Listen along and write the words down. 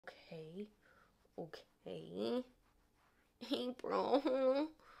Okay. Okay. Hey, bro.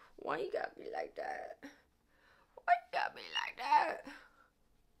 Why you gotta be like that? Why you gotta be like that?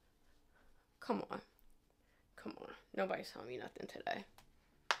 Come on. Come on. Nobody's telling me nothing today.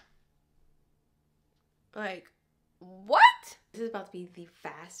 Like, what? This is about to be the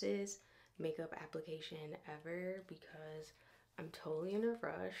fastest makeup application ever because I'm totally in a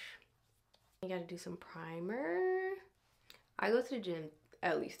rush. I gotta do some primer. I go to the gym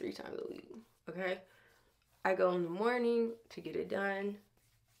at least 3 times a week, okay? I go in the morning to get it done,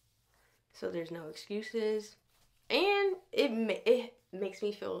 so there's no excuses. And it makes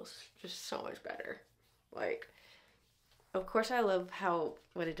me feel just so much better. Like, of course I love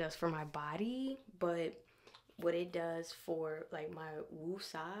what it does for my body, but what it does for like my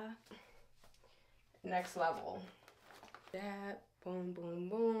woosah, next level. That, boom, boom,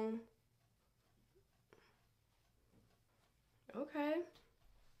 boom. Okay.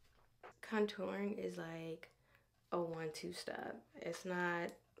 Contouring is like a 1-2 step. It's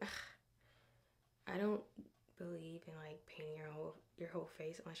not, I don't believe in like painting your whole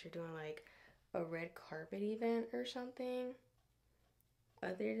face unless you're doing like a red carpet event or something.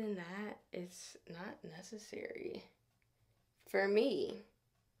 Other than that, it's not necessary for me.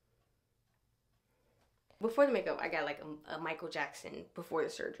 Before the makeup, I got like a Michael Jackson before the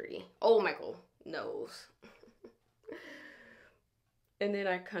surgery. Old Michael knows. And then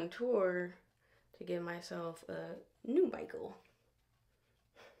I contour to give myself a new Michael.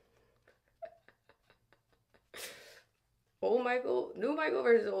 Old Michael, new Michael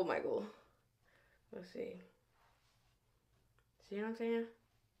versus old Michael. Let's see. See what I'm saying?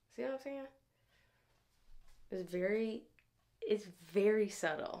 See what I'm saying? It's very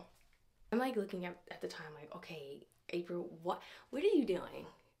subtle. I'm like looking at the time like, okay, April, what are you doing?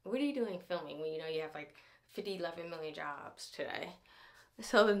 What are you doing filming when you know you have like 11 million jobs today?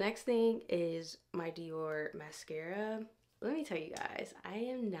 So the next thing is my Dior mascara. Let me tell you guys, I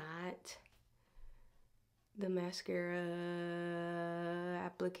am not the mascara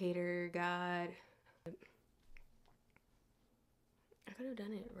applicator god. I could have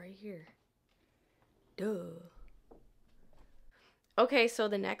done it right here. Duh. Okay, so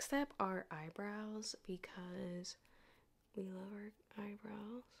the next step are eyebrows because we love our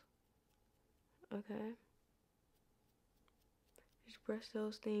eyebrows. Okay. Just brush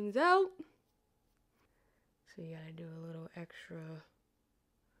those things out. So you gotta do a little extra.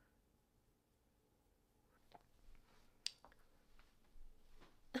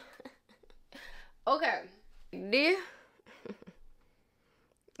 Okay. This.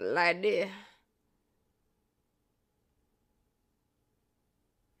 Like this.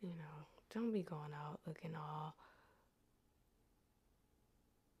 You know, don't be going out looking all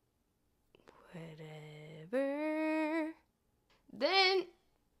whatever. Then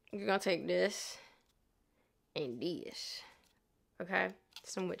you're gonna take this and this, okay?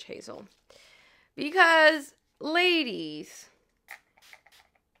 Some witch hazel. Because, ladies,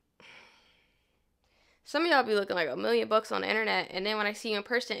 some of y'all be looking like $1 million on the internet, and then when I see you in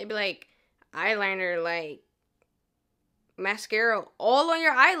person, it'd be like eyeliner, like mascara all on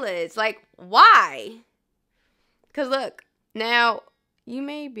your eyelids. Like, why? Because look, now you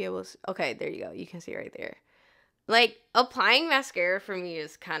may be able to, okay, there you go. You can see right there. Like, applying mascara for me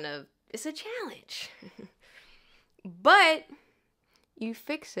is it's a challenge. But you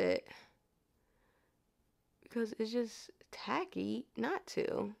fix it because it's just tacky not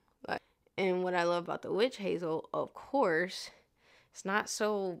to. Like, and what I love about the witch hazel, of course, it's not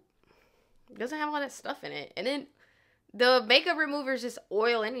so, it doesn't have all that stuff in it. And then the makeup remover is just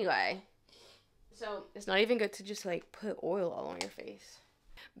oil anyway. So it's not even good to just like put oil all on your face.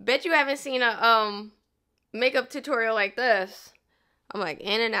 Bet you haven't seen a makeup tutorial like this. I'm like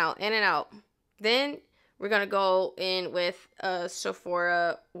in and out, in and out. Then we're gonna go in with a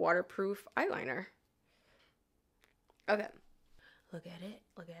Sephora waterproof eyeliner. Okay. Look at it.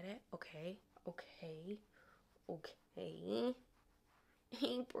 Look at it. Okay. Okay. Okay.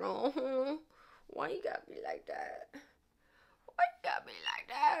 Hey, bro. Why you gotta be like that? Why you gotta be like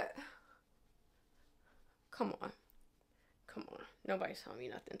that? Come on. Come on. Nobody's telling me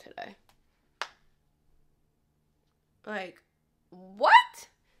nothing today. Like, what?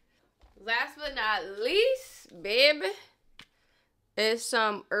 Last but not least, babe, is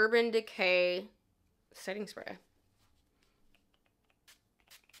some Urban Decay setting spray.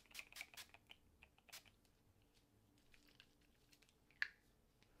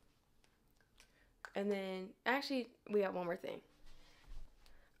 And then, actually, we have one more thing.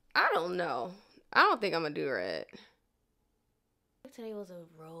 I don't know. I don't think I'm gonna do red. Today was a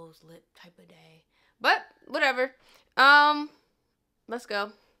rose lip type of day. But, whatever. Let's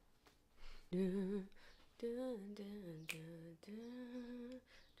go. Dun, dun, dun, dun, dun,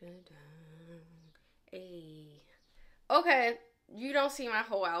 dun, dun. Hey. Okay, you don't see my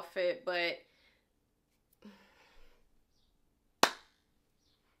whole outfit, but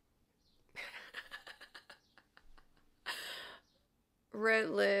red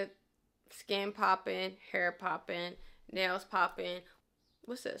lip, skin popping, hair popping, nails popping.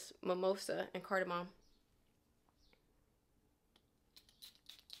 What's this? Mimosa and cardamom.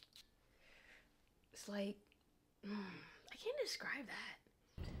 It's like, I can't describe that.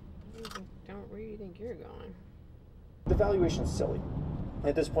 I don't really think you're going. The valuation's silly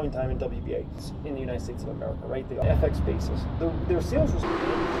at this point in time in WBA in the United States of America, right? The FX basis. Their sales was.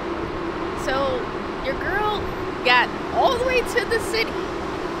 So your girl got all the way to the city,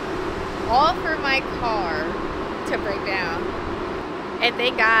 all for my car to break down, and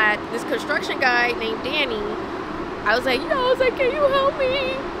they got this construction guy named Danny. I was like, can you help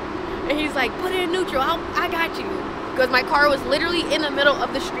me? And he's like, put it in neutral. I got you, because my car was literally in the middle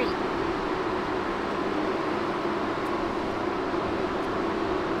of the street.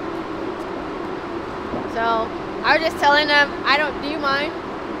 So I was just telling them, do you mind?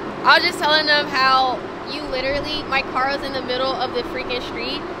 I was just telling them how you literally, my car was in the middle of the freaking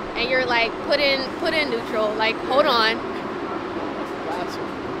street, and you're like, put in neutral. Like, hold on.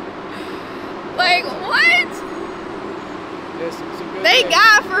 Like, what? Listen, it's a good Thank day.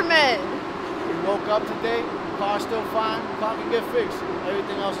 God for men. You woke up today, car's still fine, car can get fixed.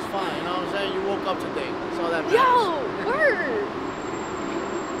 Everything else is fine, you know what I'm saying? You woke up today, that's all that matters. Yo, word.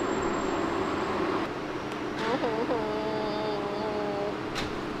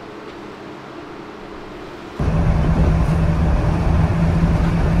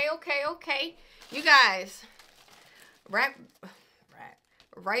 Okay. You guys, right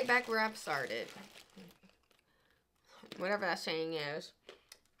back where I started. Whatever that saying is.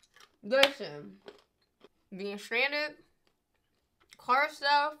 Listen, being stranded, car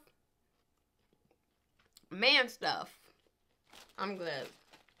stuff, man stuff, I'm good.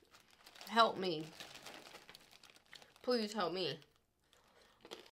 Help me. Please help me.